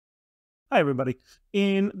Hi everybody.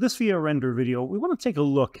 In this VR render video, we want to take a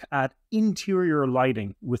look at interior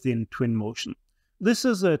lighting within Twinmotion. This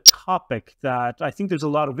is a topic that I think there's a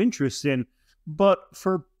lot of interest in, but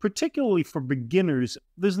particularly for beginners,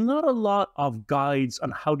 there's not a lot of guides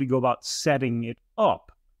on how to go about setting it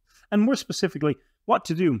up. And more specifically, what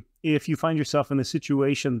to do if you find yourself in a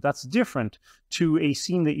situation that's different to a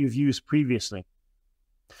scene that you've used previously.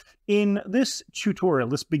 In this tutorial,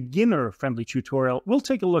 this beginner-friendly tutorial, we'll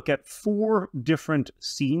take a look at 4 different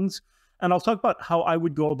scenes, and I'll talk about how I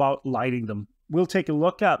would go about lighting them. We'll take a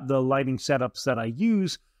look at the lighting setups that I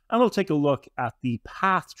use, and we'll take a look at the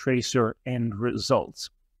path tracer end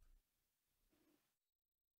results.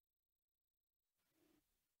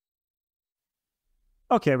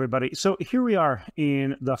 Okay, everybody, so here we are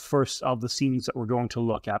in the first of the scenes that we're going to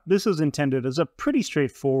look at. This is intended as a pretty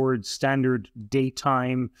straightforward, standard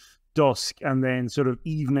daytime, dusk, and then sort of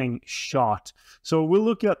evening shot. So we'll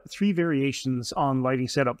look at 3 variations on lighting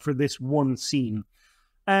setup for this one scene.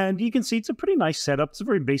 And you can see it's a pretty nice setup. It's a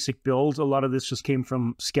very basic build. A lot of this just came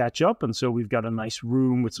from SketchUp, and so we've got a nice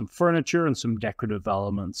room with some furniture and some decorative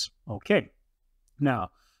elements. Okay,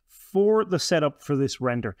 now, for the setup for this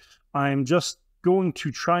render, I'm just going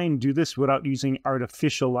to try and do this without using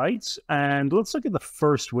artificial lights, and let's look at the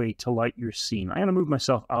first way to light your scene. I'm going to move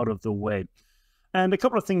myself out of the way. And a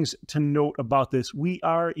couple of things to note about this. We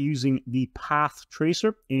are using the path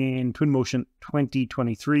tracer in Twinmotion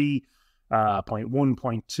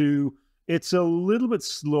 2023.1.2. It's a little bit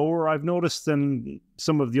slower, I've noticed, than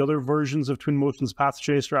some of the other versions of Twinmotion's path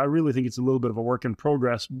tracer. I really think it's a little bit of a work in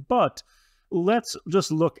progress, but let's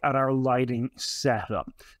just look at our lighting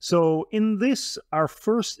setup. So in this, our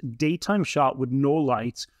first daytime shot with no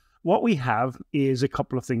lights, what we have is a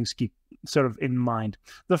couple of things to keep sort of in mind.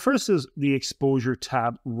 The first is the exposure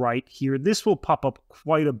tab right here. This will pop up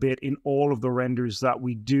quite a bit in all of the renders that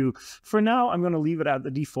we do. For now, I'm going to leave it at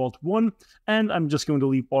the default 1, and I'm just going to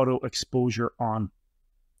leave auto exposure on.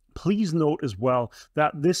 Please note as well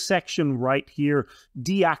that this section right here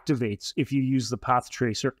deactivates if you use the path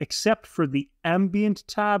tracer, except for the ambient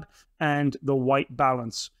tab and the white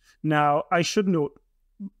balance. Now, I should note,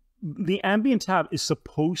 the ambient tab is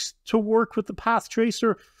supposed to work with the path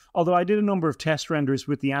tracer, although I did a number of test renders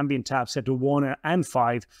with the ambient tab set to 1 and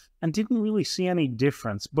 5 and didn't really see any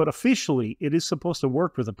difference, but officially it is supposed to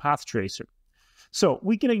work with the path tracer. So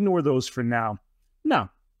we can ignore those for now.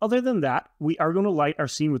 Now, other than that, we are going to light our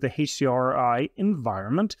scene with the HDRI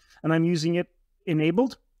environment, and I'm using it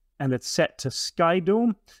enabled, and it's set to Sky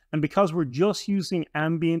Dome. And because we're just using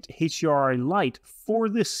ambient HDRI light for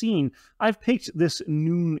this scene, I've picked this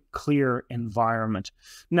noon clear environment.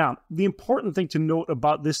 Now, the important thing to note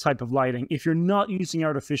about this type of lighting, if you're not using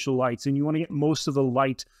artificial lights and you want to get most of the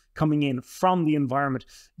light coming in from the environment,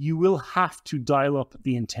 you will have to dial up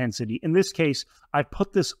the intensity. In this case, I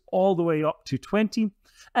put this all the way up to 20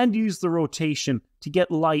 and use the rotation to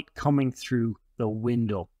get light coming through the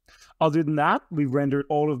window. Other than that, we've rendered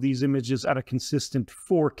all of these images at a consistent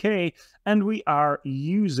 4K, and we are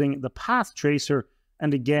using the path tracer.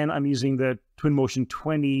 And again, I'm using the Twinmotion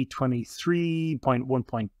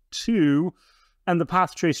 2023.1.2, and the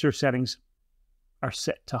path tracer settings are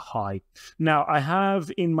set to high. Now, I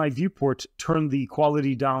have in my viewport turned the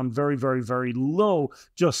quality down very, very, very low,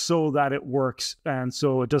 just so that it works, and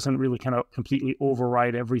so it doesn't really kind of completely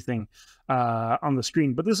override everything on the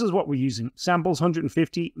screen. But this is what we're using. Samples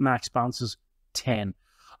 150, max bounces 10.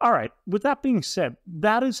 All right, with that being said,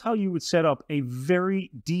 that is how you would set up a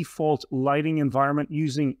very default lighting environment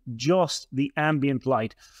using just the ambient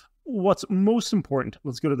light. What's most important,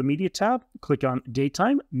 let's go to the media tab, click on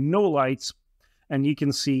daytime, no lights, and you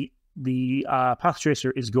can see the path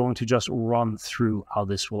tracer is going to just run through how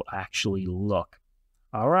this will actually look.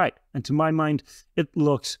 All right, and to my mind, it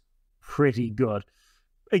looks pretty good.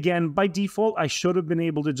 Again, by default, I should have been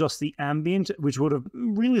able to adjust the ambient, which would have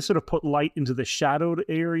really sort of put light into the shadowed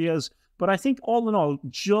areas. But I think all in all,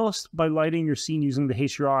 just by lighting your scene using the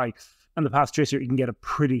HDRI and the path tracer, you can get a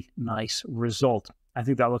pretty nice result. I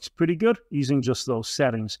think that looks pretty good using just those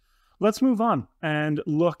settings. Let's move on and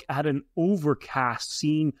look at an overcast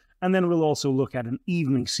scene, and then we'll also look at an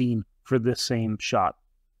evening scene for this same shot.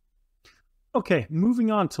 Okay, moving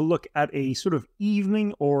on to look at a sort of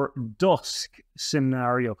evening or dusk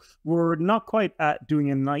scenario. We're not quite at doing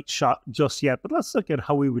a night shot just yet, but let's look at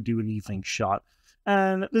how we would do an evening shot.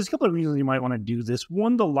 And there's a couple of reasons you might want to do this.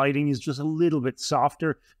 One, the lighting is just a little bit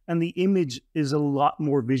softer, and the image is a lot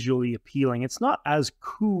more visually appealing. It's not as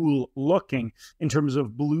cool looking in terms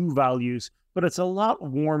of blue values, but it's a lot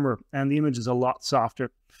warmer, and the image is a lot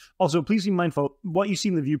softer. Also, please be mindful, what you see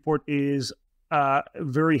in the viewport is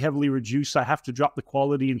very heavily reduced. I have to drop the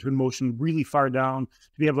quality in Twinmotion really far down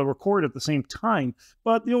to be able to record at the same time.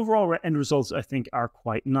 But the overall end results, I think, are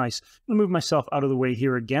quite nice. I'm going to move myself out of the way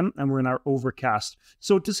here again, and we're in our overcast.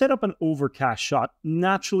 So to set up an overcast shot,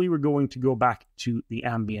 naturally, we're going to go back to the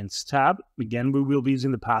Ambience tab. Again, we will be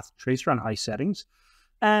using the path tracer on high settings.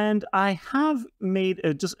 And I have made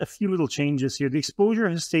just a few little changes here. The exposure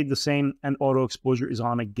has stayed the same, and auto exposure is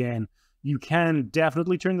on again. You can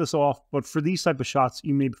definitely turn this off, but for these type of shots,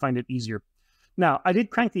 you may find it easier. Now, I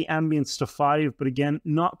did crank the ambience to 5, but again,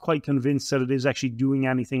 not quite convinced that it is actually doing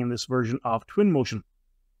anything in this version of Twinmotion.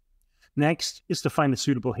 Next is to find a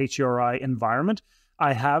suitable HDRI environment.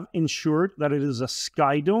 I have ensured that it is a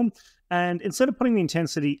sky dome, and instead of putting the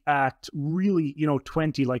intensity at really,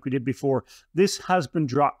 20 like we did before, this has been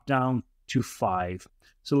dropped down to 5.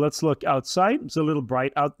 So let's look outside. It's a little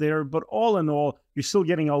bright out there, but all in all, you're still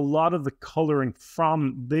getting a lot of the coloring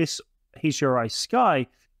from this HDRI sky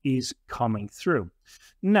is coming through.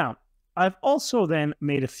 Now, I've also then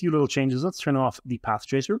made a few little changes. Let's turn off the path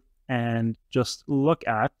tracer and just look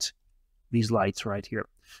at these lights right here.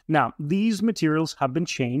 Now, these materials have been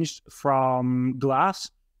changed from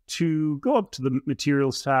glass to go up to the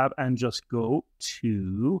materials tab and just go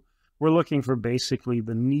to, we're looking for basically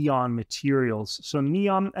the neon materials. So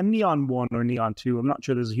neon and neon 1 or neon 2, I'm not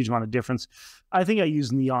sure there's a huge amount of difference. I think I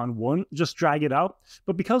use neon 1, just drag it out.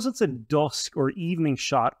 But because it's a dusk or evening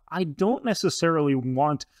shot, I don't necessarily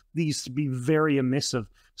want these to be very emissive.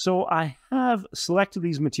 So I have selected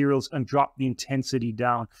these materials and dropped the intensity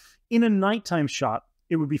down. In a nighttime shot,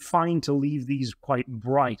 it would be fine to leave these quite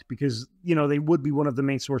bright because, they would be one of the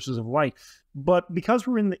main sources of light. But because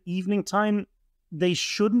we're in the evening time, they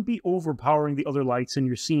shouldn't be overpowering the other lights in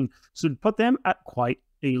your scene. So put them at quite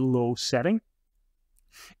a low setting.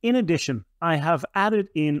 In addition, I have added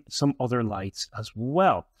in some other lights as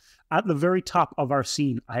well. At the very top of our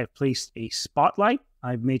scene, I have placed a spotlight.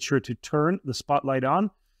 I've made sure to turn the spotlight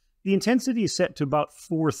on. The intensity is set to about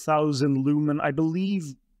 4,000 lumen. I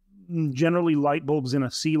believe generally light bulbs in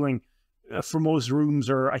a ceiling for most rooms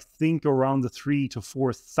are, I think, around the 3,000 to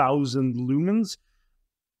 4,000 lumens.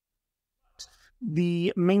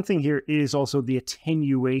 The main thing here is also the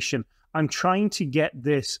attenuation. I'm trying to get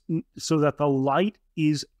this so that the light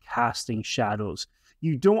is casting shadows.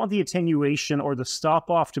 You don't want the attenuation or the stop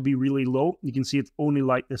off to be really low. You can see it's only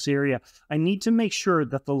light this area. I need to make sure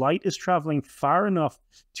that the light is traveling far enough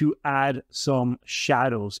to add some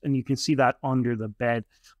shadows, and you can see that under the bed.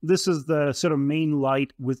 This is the sort of main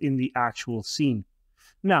light within the actual scene.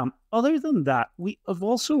 Now, other than that, we have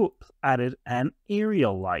also added an area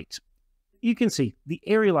light. You can see the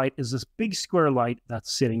area light is this big square light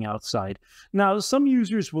that's sitting outside. Now, some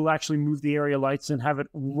users will actually move the area lights and have it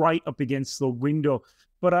right up against the window.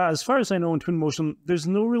 But as far as I know in Twinmotion, there's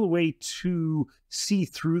no real way to see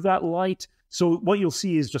through that light. So what you'll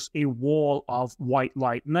see is just a wall of white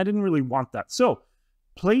light. And I didn't really want that. So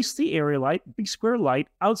place the area light, big square light,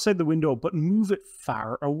 outside the window, but move it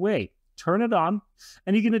far away. Turn it on,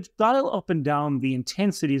 and you're going to dial up and down the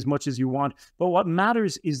intensity as much as you want, but what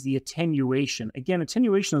matters is the attenuation. Again,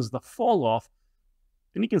 attenuation is the fall off,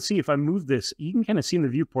 and you can see if I move this, you can kind of see in the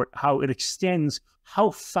viewport how it extends,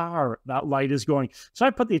 how far that light is going. So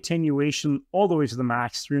I put the attenuation all the way to the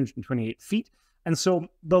max, 328 feet, and so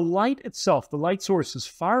the light itself, the light source is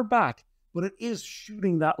far back, but it is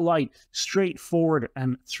shooting that light straight forward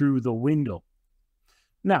and through the window.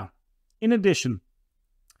 Now, in addition,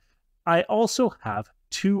 I also have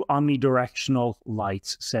 2 omnidirectional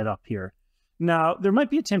lights set up here. Now, there might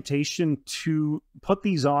be a temptation to put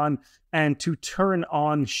these on and to turn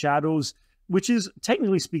on shadows, which is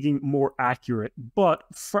technically speaking more accurate. But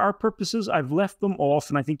for our purposes, I've left them off,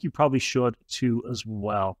 and I think you probably should too as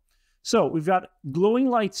well. So we've got glowing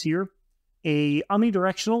lights here, a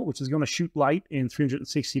omnidirectional, which is going to shoot light in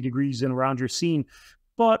 360 degrees and around your scene,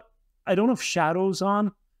 but I don't have shadows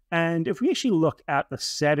on. And if we actually look at the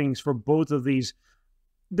settings for both of these,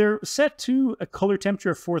 they're set to a color temperature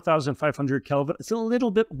of 4,500 Kelvin. It's a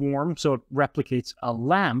little bit warm, so it replicates a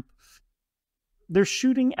lamp. They're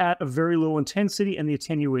shooting at a very low intensity, and the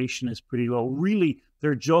attenuation is pretty low. Really,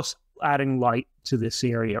 they're just adding light to this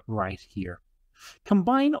area right here.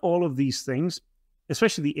 Combine all of these things,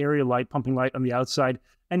 especially the area light, pumping light on the outside,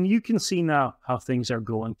 and you can see now how things are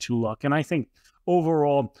going to look. And I think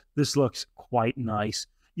overall, this looks quite nice.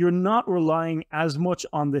 You're not relying as much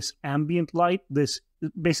on this ambient light, this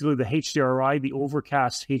basically the HDRI, the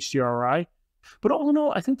overcast HDRI. But all in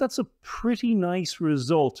all, I think that's a pretty nice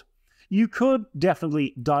result. You could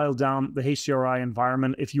definitely dial down the HDRI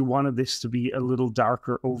environment if you wanted this to be a little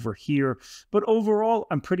darker over here. But overall,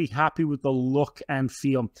 I'm pretty happy with the look and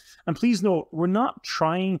feel. And please note, we're not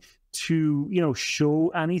trying to, show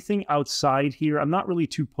anything outside here. I'm not really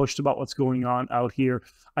too pushed about what's going on out here.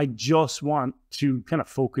 I just want to kind of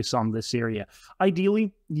focus on this area.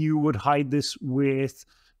 Ideally, you would hide this with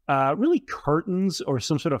really curtains or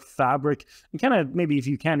some sort of fabric, and kind of maybe if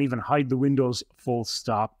you can't even hide the windows, full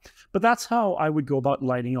stop. But that's how I would go about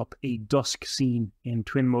lighting up a dusk scene in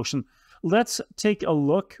Twinmotion. Let's take a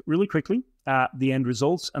look really quickly at the end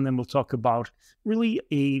results, and then we'll talk about really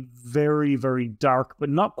a very, very dark but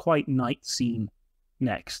not quite night scene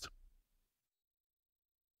next.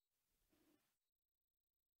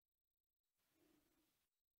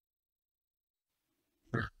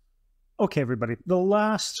 Okay, everybody, the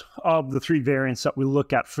last of the three variants that we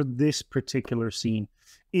look at for this particular scene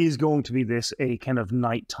is going to be this, a kind of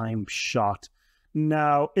nighttime shot.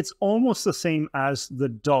 Now, it's almost the same as the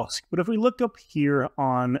dusk, but if we look up here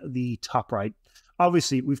on the top right,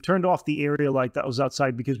 obviously we've turned off the area light that was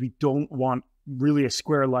outside because we don't want really a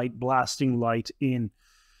square light blasting light in.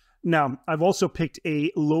 Now, I've also picked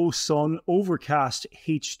a low sun overcast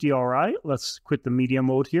HDRI. Let's quit the media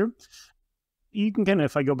mode here. You can kind of,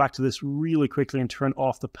 if I go back to this really quickly and turn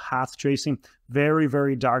off the path tracing, very,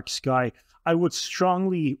 very dark sky. I would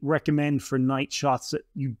strongly recommend for night shots that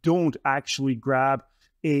you don't actually grab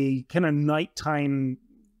a kind of nighttime,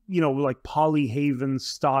 like Polyhaven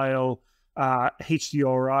style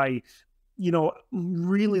HDRI.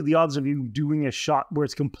 Really the odds of you doing a shot where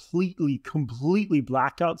it's completely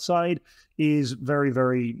black outside is very,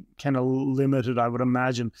 very kind of limited, I would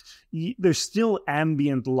imagine. There's still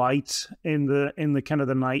ambient light in the kind of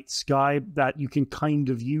the night sky that you can kind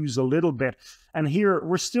of use a little bit. And here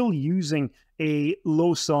we're still using a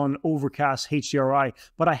low sun overcast HDRI,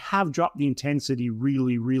 but I have dropped the intensity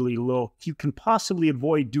really, really low. If you can possibly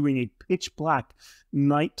avoid doing a pitch black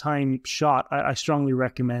nighttime shot, I strongly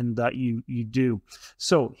recommend that you do.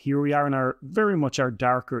 So here we are in our very much our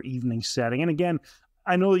darker evening setting. And again,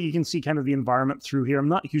 I know that you can see kind of the environment through here. I'm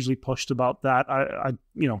not hugely pushed about that.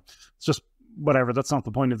 It's just whatever. That's not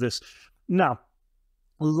the point of this. Now,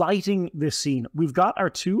 lighting this scene, we've got our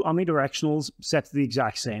two omnidirectionals set to the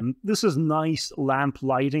exact same. This is nice lamp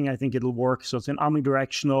lighting. I think it'll work. So it's an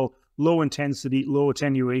omnidirectional, low intensity, low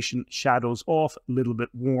attenuation, shadows off, a little bit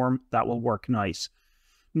warm. That will work nice.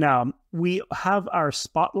 Now, we have our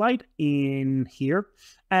spotlight in here,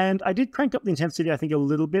 and I did crank up the intensity, I think, a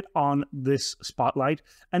little bit on this spotlight.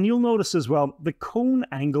 And you'll notice as well, the cone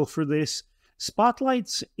angle for this,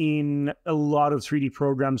 spotlights in a lot of 3D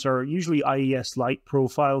programs are usually IES light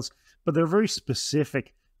profiles, but they're very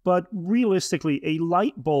specific. But realistically, a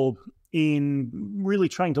light bulb in really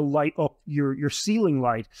trying to light up your ceiling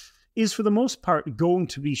light is for the most part going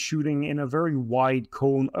to be shooting in a very wide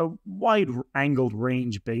cone, a wide angled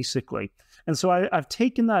range basically. And so I've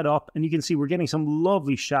taken that up, and you can see we're getting some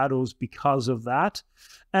lovely shadows because of that.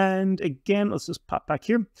 And again, let's just pop back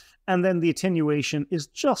here. And then the attenuation is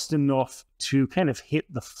just enough to kind of hit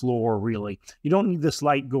the floor, really. You don't need this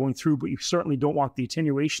light going through, but you certainly don't want the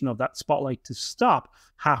attenuation of that spotlight to stop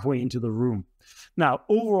halfway into the room. Now,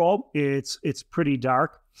 overall, it's pretty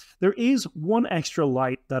dark. There is one extra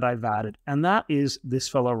light that I've added, and that is this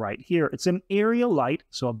fellow right here. It's an area light,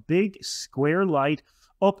 so a big square light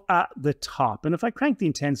up at the top. And if I crank the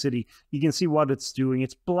intensity, you can see what it's doing.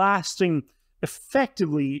 It's blasting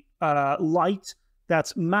effectively light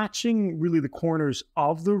that's matching really the corners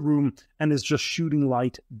of the room and is just shooting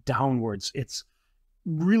light downwards. It's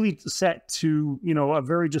really set to, a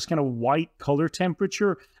very just kind of white color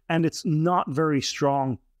temperature, and it's not very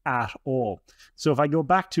strong at all. So if I go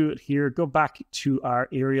back to it here, go back to our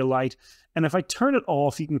area light, and if I turn it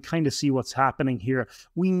off, you can kind of see what's happening here.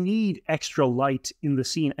 We need extra light in the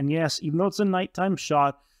scene. And yes, even though it's a nighttime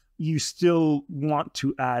shot, you still want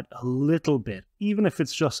to add a little bit, even if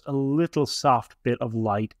it's just a little soft bit of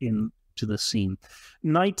light into the scene.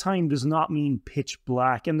 Nighttime does not mean pitch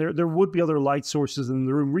black, and there would be other light sources in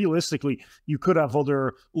the room. Realistically, you could have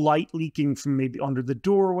other light leaking from maybe under the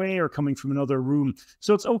doorway or coming from another room.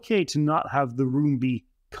 So it's okay to not have the room be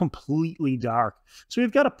completely dark. So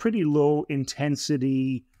we've got a pretty low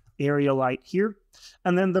intensity area light here.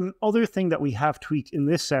 And then the other thing that we have tweaked in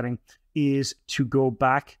this setting is to go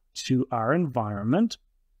back to our environment,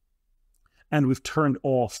 and we've turned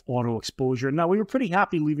off auto exposure. Now, we were pretty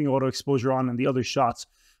happy leaving auto exposure on in the other shots,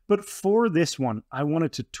 but for this one, I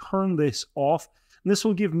wanted to turn this off, and this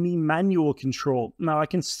will give me manual control. Now, I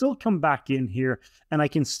can still come back in here, and I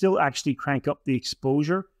can still actually crank up the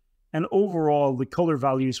exposure And overall, the color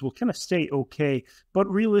values will kind of stay okay. But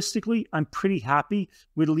realistically, I'm pretty happy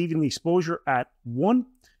with leaving the exposure at 1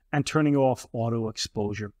 and turning off auto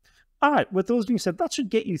exposure. All right, with those being said, that should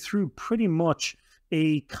get you through pretty much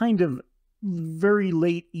a kind of very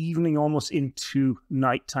late evening, almost into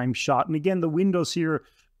nighttime shot. And again, the windows here,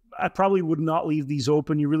 I probably would not leave these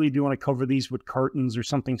open. You really do want to cover these with curtains or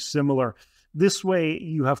something similar. This way,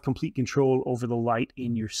 you have complete control over the light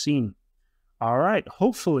in your scene. All right,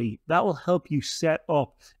 hopefully that will help you set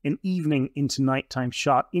up an evening into nighttime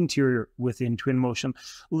shot interior within Twinmotion.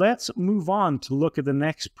 Let's move on to look at the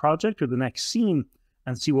next project or the next scene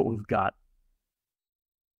and see what we've got.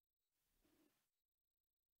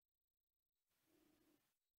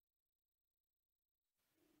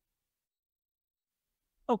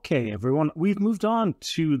 Okay, everyone, we've moved on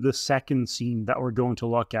to the second scene that we're going to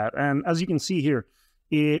look at. And as you can see here,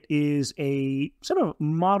 it is a sort of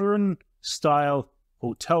modern style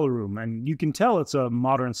hotel room. And you can tell it's a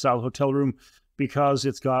modern style hotel room because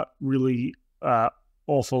it's got really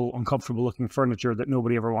awful, uncomfortable looking furniture that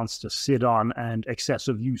nobody ever wants to sit on and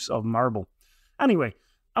excessive use of marble. Anyway,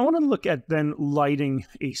 I want to look at then lighting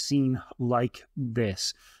a scene like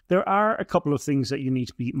this. There are a couple of things that you need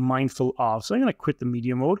to be mindful of. So I'm going to quit the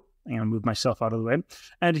media mode. I'm going to move myself out of the way.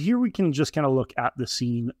 And here we can just kind of look at the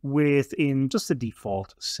scene within just the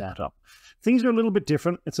default setup. Things are a little bit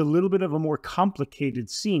different. It's a little bit of a more complicated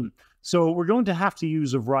scene. So we're going to have to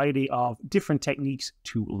use a variety of different techniques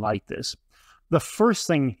to light this. The first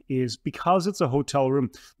thing is, because it's a hotel room,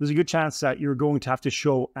 there's a good chance that you're going to have to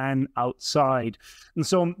show an outside. And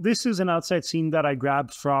so this is an outside scene that I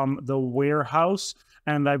grabbed from the warehouse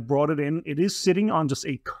and I brought it in. It is sitting on just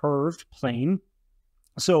a curved plane.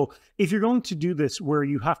 So if you're going to do this where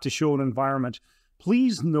you have to show an environment,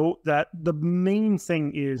 please note that the main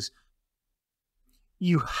thing is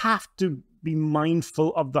you have to be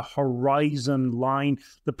mindful of the horizon line.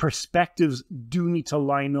 The perspectives do need to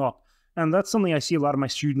line up. And that's something I see a lot of my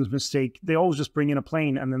students mistake. They always just bring in a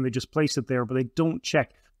plane and then they just place it there, but they don't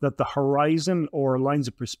check that the horizon or lines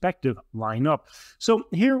of perspective line up. So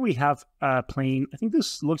here we have a plane. I think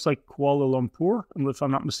this looks like Kuala Lumpur, if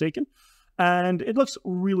I'm not mistaken. And it looks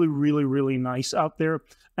really, really, really nice out there.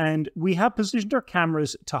 And we have positioned our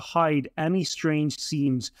cameras to hide any strange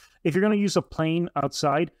seams. If you're going to use a plane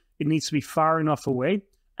outside, it needs to be far enough away.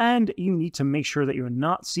 And you need to make sure that you're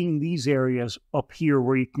not seeing these areas up here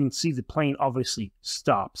where you can see the plane obviously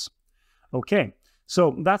stops. Okay,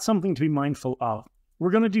 so that's something to be mindful of. We're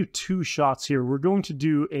going to do 2 shots here. We're going to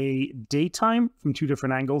do a daytime from 2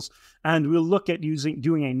 different angles, and we'll look at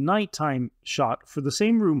doing a nighttime shot for the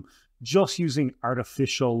same room, just using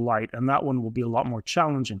artificial light, and that one will be a lot more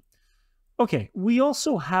challenging. Okay, we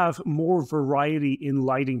also have more variety in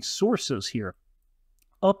lighting sources here.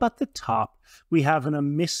 Up at the top, we have an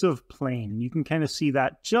emissive plane. You can kind of see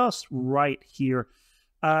that just right here.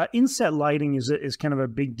 Inset lighting is kind of a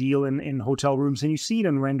big deal in hotel rooms, and you see it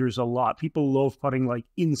in renders a lot. People love putting like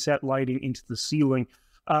inset lighting into the ceiling.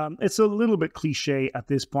 It's a little bit cliche at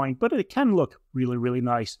this point, but it can look really, really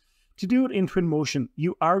nice. To do it in Twinmotion,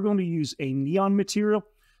 you are going to use a neon material,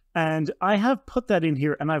 and I have put that in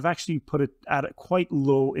here, and I've actually put it at a quite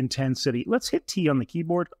low intensity. Let's hit T on the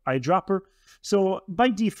keyboard, eyedropper. So by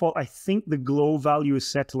default, I think the glow value is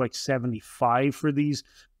set to like 75 for these,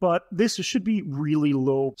 but this should be really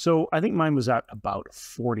low. So I think mine was at about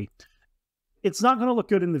 40. It's not going to look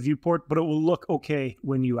good in the viewport, but it will look okay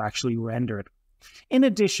when you actually render it. In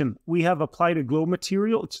addition, we have applied a glow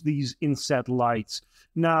material to these inset lights.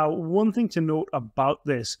 Now, one thing to note about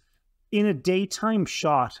this, in a daytime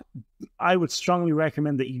shot, I would strongly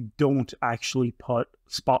recommend that you don't actually put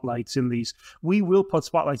spotlights in these. We will put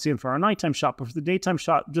spotlights in for our nighttime shot, but for the daytime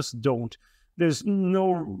shot, just don't. There's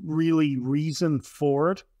no really reason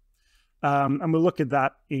for it. And we'll look at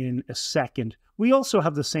that in a second. We also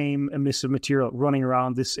have the same emissive material running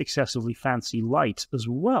around this excessively fancy light as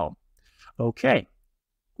well. Okay,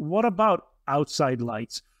 what about outside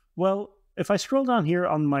lights? Well, if I scroll down here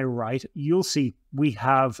on my right, you'll see we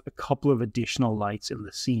have a couple of additional lights in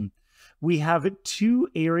the scene. We have 2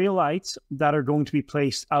 area lights that are going to be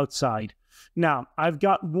placed outside. Now, I've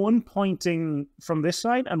got one pointing from this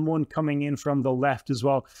side and one coming in from the left as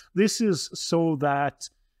well. This is so that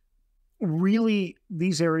really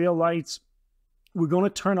these area lights, we're going to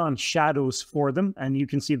turn on shadows for them, and you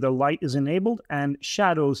can see the light is enabled and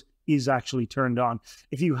shadows is actually turned on.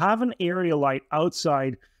 If you have an area light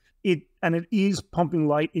outside, it is pumping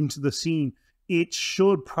light into the scene, it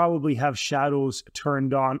should probably have shadows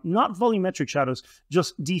turned on. Not volumetric shadows,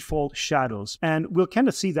 just default shadows. And we'll kind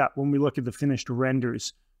of see that when we look at the finished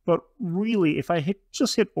renders. But really, if I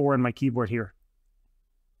just hit O on my keyboard here,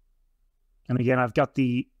 And again, I've got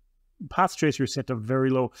the path tracer set to very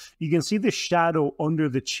low. You can see the shadow under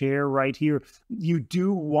the chair right here. You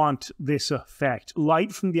do want this effect.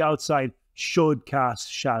 Light from the outside should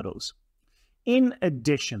cast shadows. In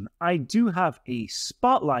addition, I do have a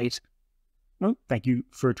spotlight. Oh, thank you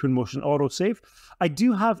for Twinmotion autosave. I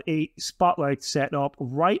do have a spotlight set up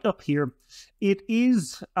right up here. It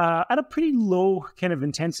is at a pretty low kind of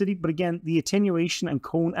intensity, but again, the attenuation and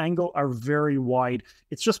cone angle are very wide.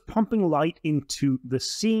 It's just pumping light into the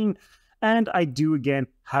scene, and I do again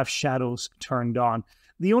have shadows turned on.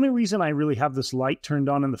 The only reason I really have this light turned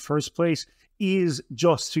on in the first place is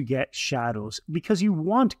just to get shadows, because you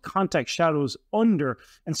want contact shadows under.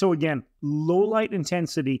 And so again, low light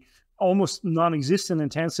intensity, almost non-existent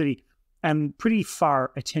intensity, and pretty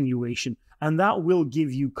far attenuation. And that will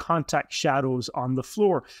give you contact shadows on the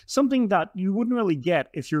floor, something that you wouldn't really get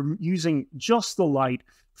if you're using just the light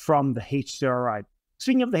from the HDRI.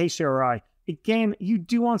 Speaking of the HDRI, again, you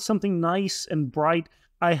do want something nice and bright.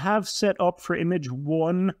 I have set up for image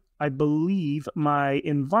 1, I believe my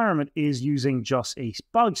environment is using just a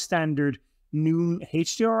bog standard noon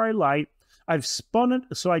HDRI light. I've spun it,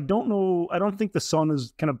 so I don't think the sun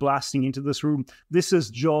is kind of blasting into this room. This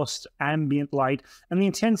is just ambient light. And the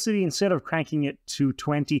intensity, instead of cranking it to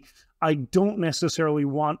 20, I don't necessarily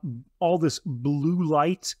want all this blue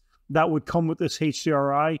light that would come with this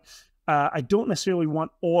HDRI. I don't necessarily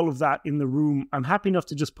want all of that in the room. I'm happy enough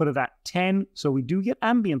to just put it at 10, so we do get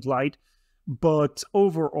ambient light. But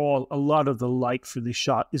overall, a lot of the light for this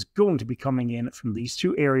shot is going to be coming in from these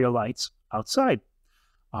two area lights outside.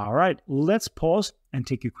 All right, let's pause and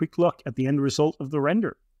take a quick look at the end result of the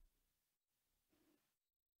render.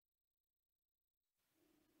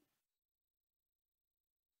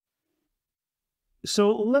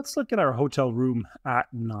 So let's look at our hotel room at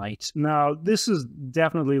night. Now, this is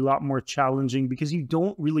definitely a lot more challenging because you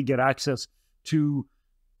don't really get access to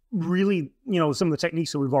really, some of the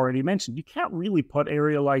techniques that we've already mentioned. You can't really put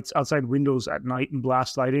area lights outside windows at night and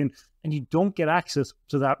blast light in, and you don't get access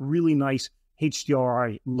to that really nice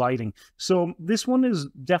HDRI lighting. So this one is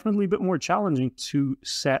definitely a bit more challenging to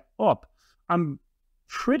set up. I'm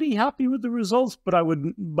pretty happy with the results, but I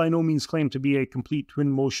would by no means claim to be a complete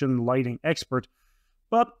Twinmotion lighting expert.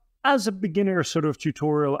 But as a beginner sort of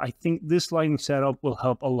tutorial, I think this lighting setup will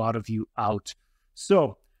help a lot of you out.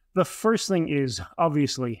 So the first thing is,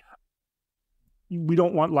 obviously, we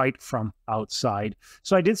don't want light from outside.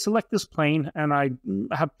 So I did select this plane, and I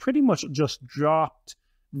have pretty much just dropped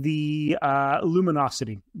the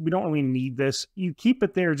luminosity. We don't really need this. You keep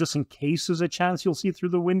it there just in case there's a chance you'll see through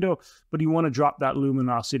the window, but you want to drop that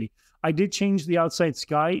luminosity. I did change the outside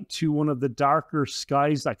sky to one of the darker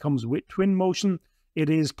skies that comes with Twinmotion. It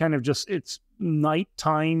is kind of just, it's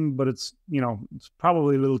nighttime, but it's, it's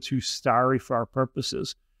probably a little too starry for our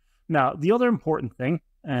purposes. Now, the other important thing,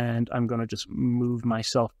 and I'm going to just move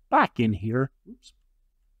myself back in here. Oops.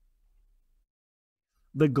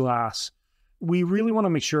 The glass. We really want to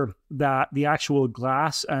make sure that the actual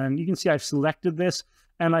glass, and you can see I've selected this,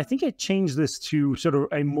 and I think I changed this to sort of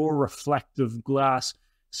a more reflective glass.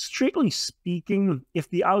 Strictly speaking, if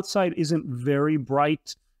the outside isn't very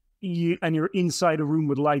bright, and you're inside a room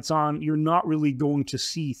with lights on, you're not really going to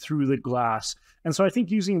see through the glass. And so I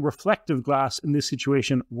think using reflective glass in this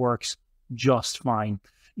situation works just fine.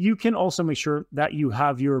 You can also make sure that you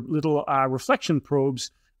have your little reflection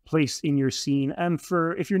probes placed in your scene. And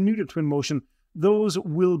if you're new to Twinmotion, those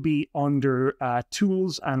will be under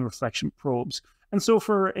tools and reflection probes. And so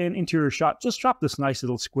for an interior shot, just drop this nice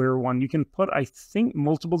little square one. You can put, I think,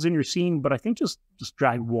 multiples in your scene, but I think just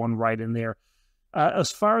drag one right in there.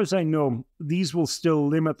 As far as I know, these will still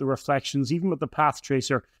limit the reflections, even with the path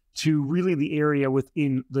tracer, to really the area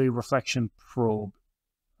within the reflection probe.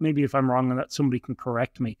 Maybe if I'm wrong on that, somebody can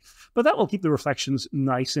correct me. But that will keep the reflections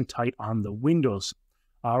nice and tight on the windows.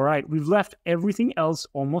 All right, we've left everything else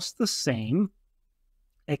almost the same,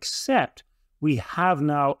 except we have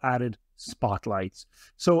now added spotlights.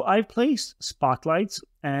 So I've placed spotlights,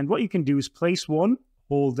 and what you can do is place one,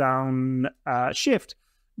 hold down Shift,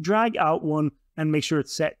 drag out one, and make sure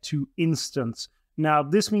it's set to instance. Now,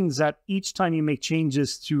 this means that each time you make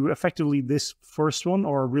changes to effectively this first one,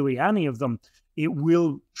 or really any of them, it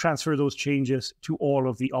will transfer those changes to all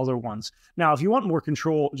of the other ones. Now, if you want more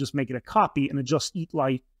control, just make it a copy and adjust each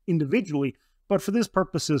light individually. But for this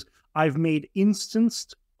purposes, I've made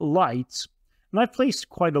instanced lights, and I've placed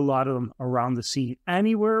quite a lot of them around the scene.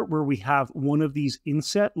 Anywhere where we have one of these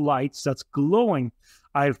inset lights that's glowing,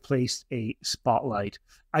 I've placed a spotlight.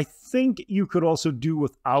 I think you could also do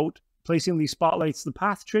without placing these spotlights. The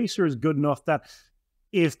path tracer is good enough that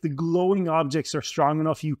if the glowing objects are strong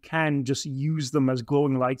enough, you can just use them as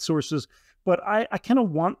glowing light sources. but I kind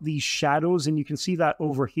of want these shadows, and you can see that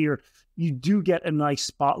over here. You do get a nice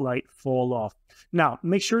spotlight fall off. Now,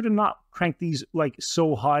 make sure to not crank these like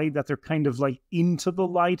so high that they're kind of like into the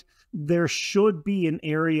light. There should be an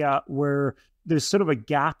area where there's sort of a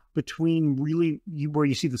gap between really where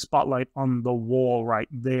you see the spotlight on the wall right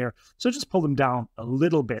there. So just pull them down a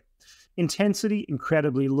little bit. Intensity,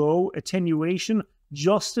 incredibly low. Attenuation,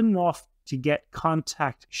 just enough to get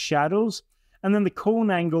contact shadows. And then the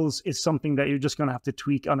cone angles is something that you're just going to have to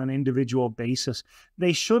tweak on an individual basis.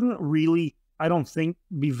 They shouldn't really, I don't think,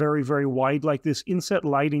 be very, very wide like this. Inset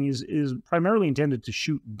lighting is primarily intended to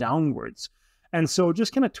shoot downwards. And so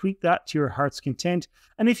just kind of tweak that to your heart's content.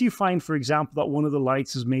 And if you find, for example, that one of the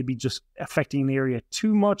lights is maybe just affecting an area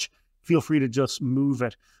too much, feel free to just move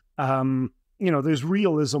it. You know, there's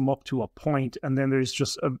realism up to a point, and then there's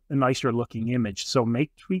just a nicer looking image. So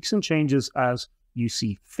make tweaks and changes as you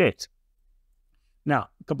see fit. Now,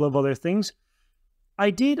 a couple of other things.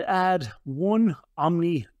 I did add one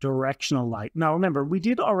omnidirectional light. Now, remember, we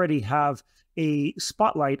did already have a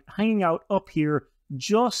spotlight hanging out up here,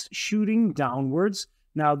 just shooting downwards.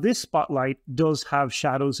 Now, this spotlight does have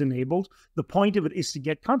shadows enabled. The point of it is to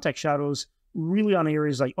get contact shadows really on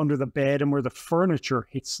areas like under the bed and where the furniture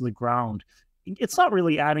hits the ground. It's not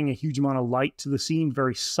really adding a huge amount of light to the scene.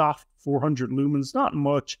 Very soft, 400 lumens, not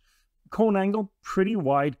much. Cone angle, pretty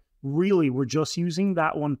wide. Really, we're just using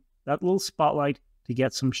that one, that little spotlight, to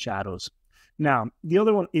get some shadows. Now, the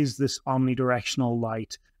other one is this omnidirectional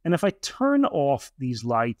light. And if I turn off these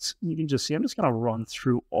lights, you can just see, I'm just going to run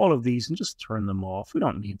through all of these and just turn them off. We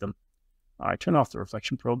don't need them. All right, turn off the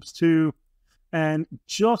reflection probes too. And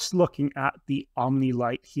just looking at the Omni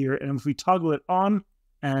light here, and if we toggle it on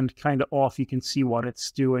and kind of off, you can see what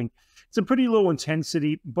it's doing. It's a pretty low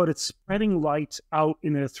intensity, but it's spreading light out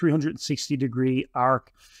in a 360-degree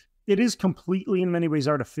arc. It is completely, in many ways,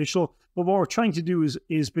 artificial, but what we're trying to do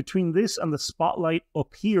is between this and the spotlight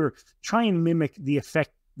up here, try and mimic the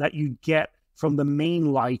effect that you get from the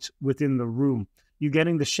main light within the room. You're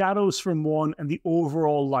getting the shadows from one and the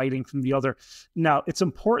overall lighting from the other. Now, it's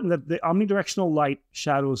important that the omnidirectional light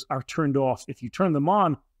shadows are turned off. If you turn them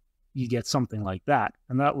on, you get something like that,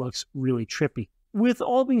 and that looks really trippy. With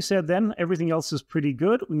all being said then, everything else is pretty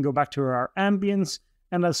good. We can go back to our ambience.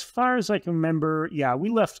 And as far as I can remember, yeah, we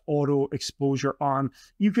left auto exposure on.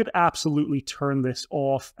 You could absolutely turn this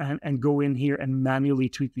off and go in here and manually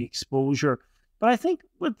tweak the exposure. But I think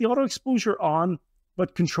with the auto exposure on,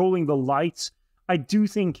 but controlling the lights, I do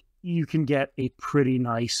think you can get a pretty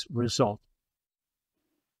nice result.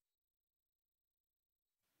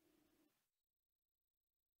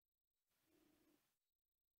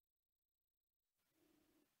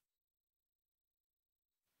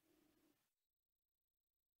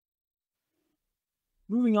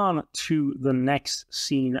 Moving on to the next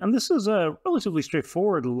scene, and this is a relatively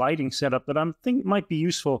straightforward lighting setup that I think might be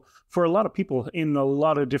useful for a lot of people in a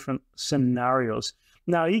lot of different scenarios.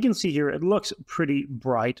 Now, you can see here, it looks pretty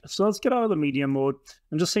bright. So let's get out of the media mode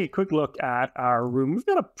and just take a quick look at our room. We've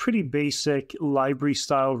got a pretty basic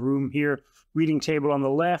library-style room here. Reading table on the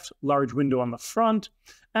left, large window on the front,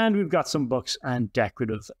 and we've got some books and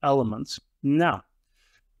decorative elements. Now,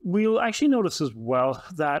 we'll actually notice as well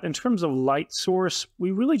that in terms of light source, we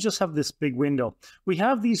really just have this big window. We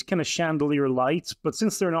have these kind of chandelier lights, but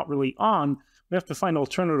since they're not really on, we have to find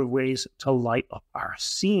alternative ways to light up our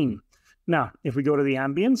scene. Now, if we go to the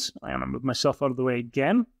ambience, I'm going to move myself out of the way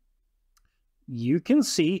again. You can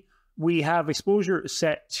see we have exposure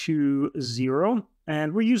set to 0,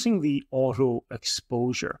 and we're using the auto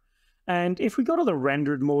exposure. And if we go to the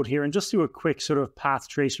rendered mode here and just do a quick sort of path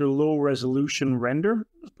tracer, low resolution render,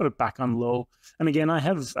 let's put it back on low. And again, I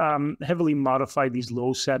have heavily modified these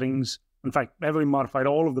low settings. In fact, heavily modified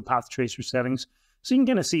all of the path tracer settings. So you can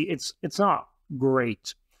kind of see it's not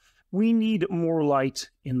great. We need more light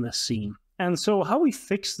in the scene. And so how we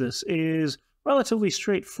fix this is relatively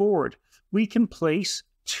straightforward. We can place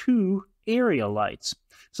 2 area lights.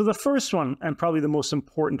 So the first one, and probably the most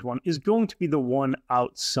important one, is going to be the one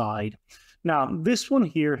outside. Now, this one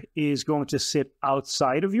here is going to sit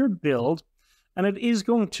outside of your build, and it is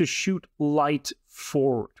going to shoot light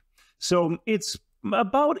forward. So it's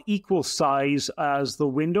about equal size as the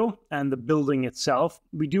window and the building itself.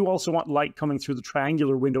 We do also want light coming through the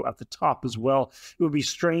triangular window at the top as well. It would be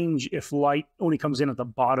strange if light only comes in at the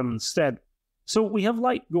bottom instead. So we have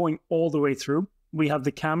light going all the way through. We have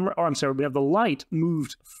the camera, or I'm sorry, we have the light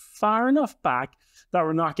moved far enough back that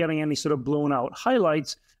we're not getting any sort of blown out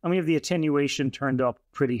highlights, and we have the attenuation turned up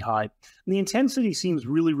pretty high. And the intensity seems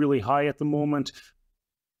really, really high at the moment.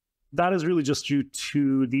 That is really just due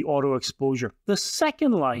to the auto exposure. The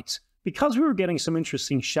second light because we were getting some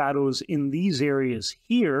interesting shadows in these areas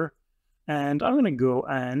here, and I'm going to go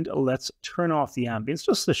and let's turn off the ambience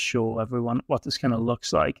just to show everyone what this kind of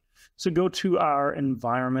looks like. So go to our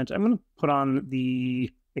environment. I'm going to put on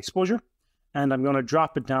the exposure, and I'm going to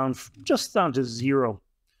drop it down just down to 0.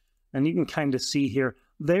 And you can kind of see here,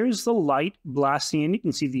 there's the light blasting in. You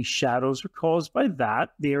can see these shadows are caused by that,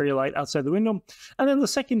 the area light outside the window. And then the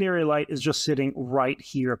secondary light is just sitting right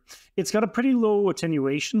here. It's got a pretty low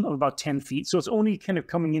attenuation of about 10 feet. So it's only kind of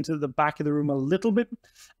coming into the back of the room a little bit.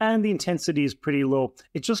 And the intensity is pretty low.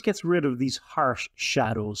 It just gets rid of these harsh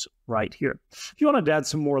shadows right here. If you wanted to add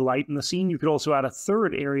some more light in the scene, you could also add a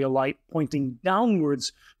third area light pointing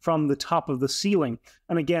downwards from the top of the ceiling.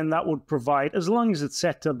 And again, that would provide, as long as it's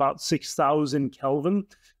set to about 6,000 Kelvin,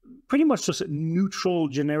 pretty much just a neutral,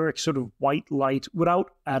 generic sort of white light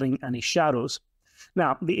without adding any shadows.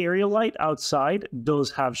 Now, the area light outside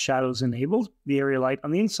does have shadows enabled. The area light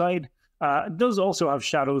on the inside does also have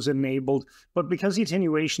shadows enabled, but because the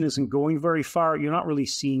attenuation isn't going very far, you're not really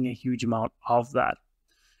seeing a huge amount of that.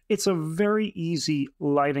 It's a very easy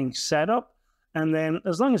lighting setup. And then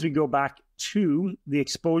as long as we go back to the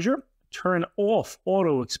exposure, turn off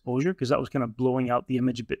auto exposure, because that was kind of blowing out the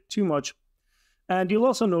image a bit too much. And you'll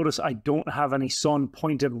also notice I don't have any sun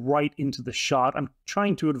pointed right into the shot. I'm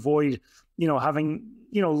trying to avoid,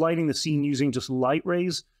 lighting the scene using just light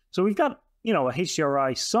rays. So we've got, a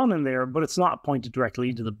HDRI sun in there, but it's not pointed directly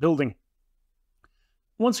into the building.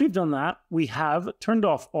 Once we've done that, we have turned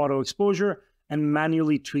off auto exposure and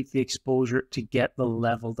manually tweak the exposure to get the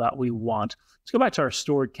level that we want. Let's go back to our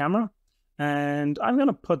stored camera. And I'm going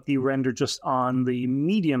to put the render just on the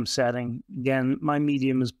medium setting. Again, my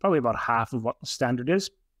medium is probably about half of what the standard is.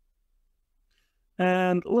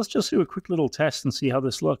 And let's just do a quick little test and see how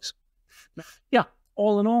this looks. Yeah,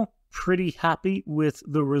 all in all, pretty happy with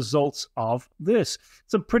the results of this.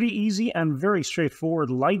 It's a pretty easy and very straightforward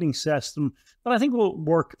lighting system that I think will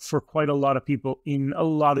work for quite a lot of people in a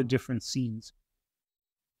lot of different scenes.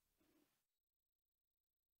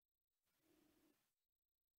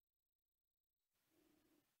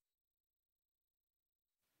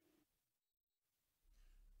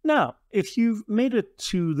 Now, if you've made it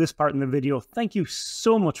to this part in the video, thank you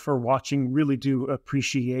so much for watching. Really do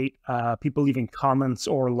appreciate people leaving comments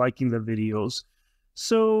or liking the videos.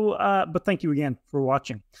 So, but thank you again for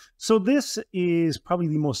watching. So this is probably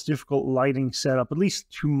the most difficult lighting setup, at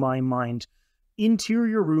least to my mind.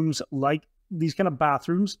 Interior rooms like these kind of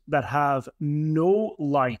bathrooms that have no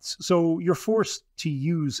lights. So you're forced to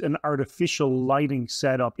use an artificial lighting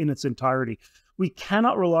setup in its entirety. We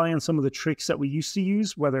cannot rely on some of the tricks that we used to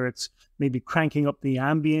use, whether it's maybe cranking up the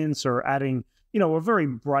ambience or adding, a very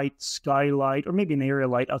bright skylight or maybe an area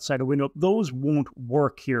light outside a window. Those won't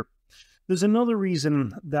work here. There's another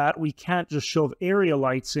reason that we can't just shove area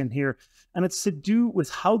lights in here, and it's to do with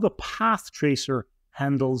how the path tracer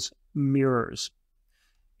handles mirrors.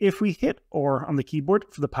 If we hit OR on the keyboard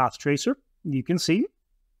for the path tracer, you can see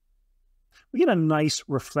we get a nice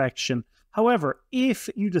reflection. However, if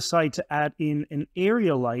you decide to add in an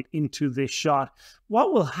area light into this shot,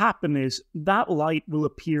 what will happen is that light will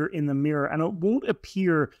appear in the mirror, and it won't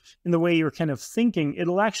appear in the way you're kind of thinking.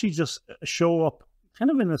 It'll actually just show up kind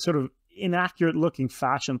of in a sort of inaccurate looking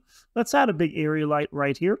fashion. Let's add a big area light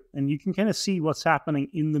right here, and you can kind of see what's happening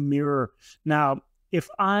in the mirror. Now, if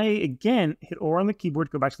I, again, hit OR on the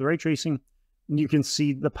keyboard, go back to the ray tracing, and you can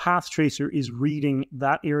see the path tracer is reading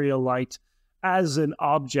that area light as an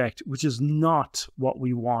object, which is not what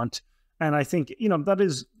we want. And I think, that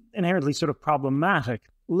is inherently sort of problematic.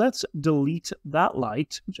 Let's delete that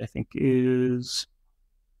light, which I think is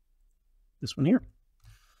this one here.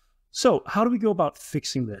 So how do we go about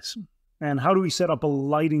fixing this? And how do we set up a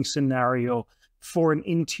lighting scenario for an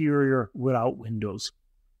interior without windows?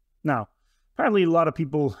 Now, apparently a lot of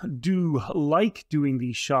people do like doing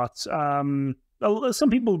these shots. Some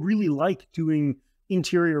people really like doing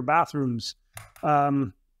interior bathrooms.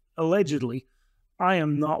 Allegedly, I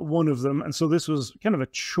am not one of them, and so this was kind of a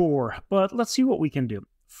chore, but let's see what we can do.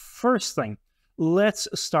 First thing, let's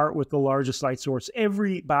start with the largest light source.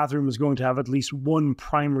 Every bathroom is going to have at least one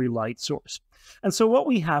primary light source. And so what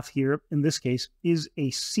we have here, in this case, is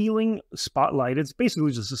a ceiling spotlight. It's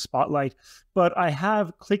basically just a spotlight, but I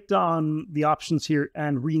have clicked on the options here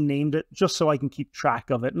and renamed it just so I can keep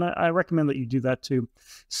track of it. And I recommend that you do that too.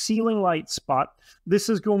 Ceiling light spot. This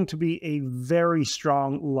is going to be a very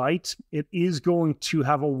strong light. It is going to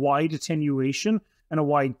have a wide attenuation, and a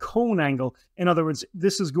wide cone angle. In other words,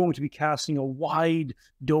 this is going to be casting a wide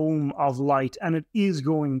dome of light, and it is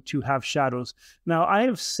going to have shadows. Now, I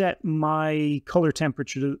have set my color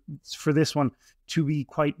temperature for this one to be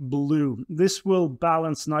quite blue. This will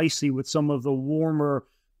balance nicely with some of the warmer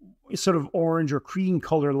sort of orange or cream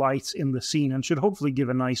color lights in the scene and should hopefully give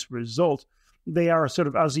a nice result. They are sort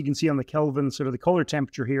of, as you can see on the Kelvin, sort of the color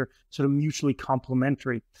temperature here, sort of mutually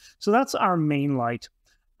complementary. So that's our main light.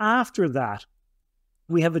 After that,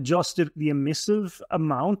 we have adjusted the emissive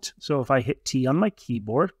amount. So if I hit T on my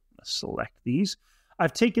keyboard, select these,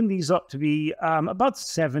 I've taken these up to be about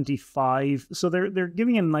 75. So they're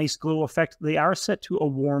giving a nice glow effect. They are set to a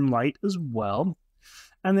warm light as well.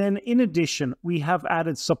 And then in addition, we have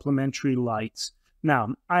added supplementary lights.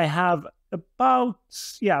 Now, I have about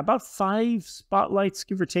 5 spotlights,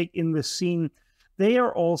 give or take, in this scene. They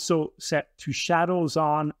are also set to shadows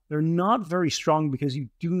on. They're not very strong because you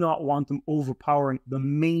do not want them overpowering the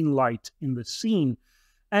main light in the scene.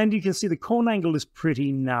 And you can see the cone angle is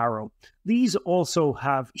pretty narrow. These also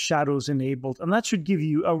have shadows enabled, and that should give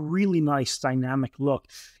you a really nice dynamic look.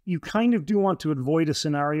 You kind of do want to avoid a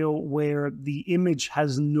scenario where the image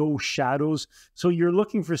has no shadows. So you're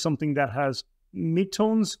looking for something that has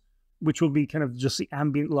midtones, which will be kind of just the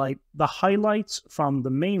ambient light, the highlights from the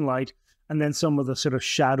main light, and then some of the sort of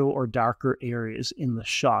shadow or darker areas in the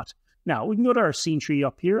shot. Now, we can go to our scene tree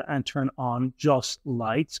up here and turn on just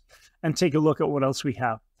lights and take a look at what else we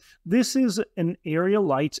have. This is an area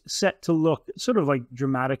light set to look sort of like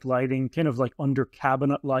dramatic lighting, kind of like under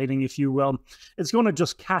cabinet lighting, if you will. It's going to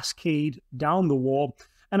just cascade down the wall,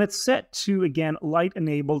 and it's set to, again, light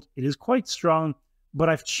enabled. It is quite strong, but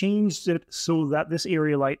I've changed it so that this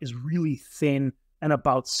area light is really thin and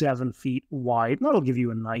about 7 feet wide. And that'll give you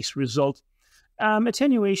a nice result.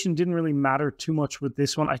 Attenuation didn't really matter too much with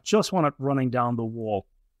this one. I just want it running down the wall.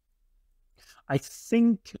 I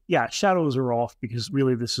think, yeah, shadows are off because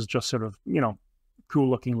really this is just sort of, cool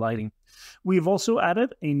looking lighting. We've also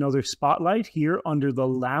added another spotlight here under the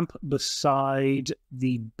lamp beside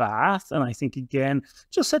the bath. And I think, again,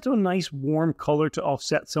 just set to a nice warm color to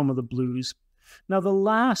offset some of the blues. Now, the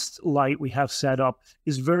last light we have set up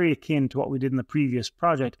is very akin to what we did in the previous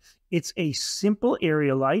project. It's a simple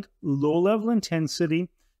area light, low level intensity,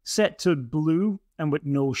 set to blue and with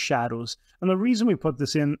no shadows. And the reason we put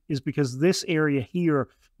this in is because this area here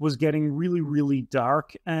was getting really, really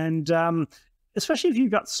dark. And especially if you've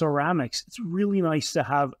got ceramics, it's really nice to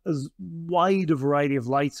have as wide a variety of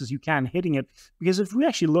lights as you can hitting it. Because if we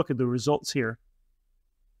actually look at the results here,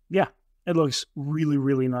 yeah, it looks really,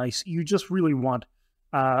 really nice. You just really want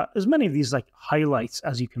as many of these like highlights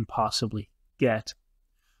as you can possibly get.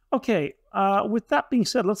 Okay, with that being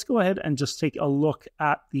said, let's go ahead and just take a look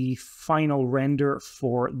at the final render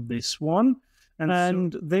for this one.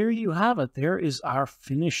 And there you have it. There is our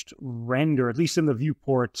finished render, at least in the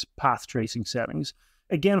viewport path tracing settings.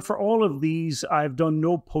 Again, for all of these, I've done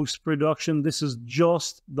no post-production. This is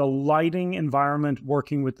just the lighting environment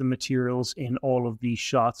working with the materials in all of these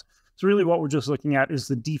shots. So really what we're just looking at is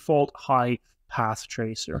the default high path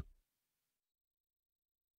tracer.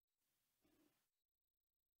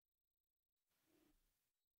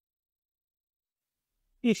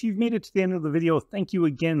 If you've made it to the end of the video, thank you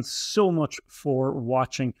again so much for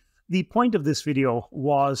watching. The point of this video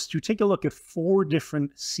was to take a look at 4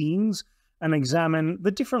 different scenes and examine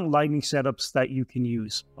the different lighting setups that you can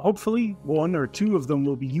use. Hopefully, 1 or 2 of them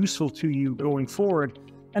will be useful to you going forward,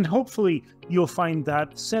 and hopefully you'll find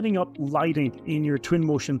that setting up lighting in your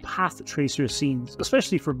Twinmotion path tracer scenes,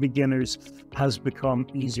 especially for beginners, has become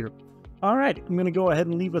easier. All right, I'm going to go ahead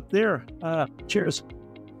and leave it there. Cheers.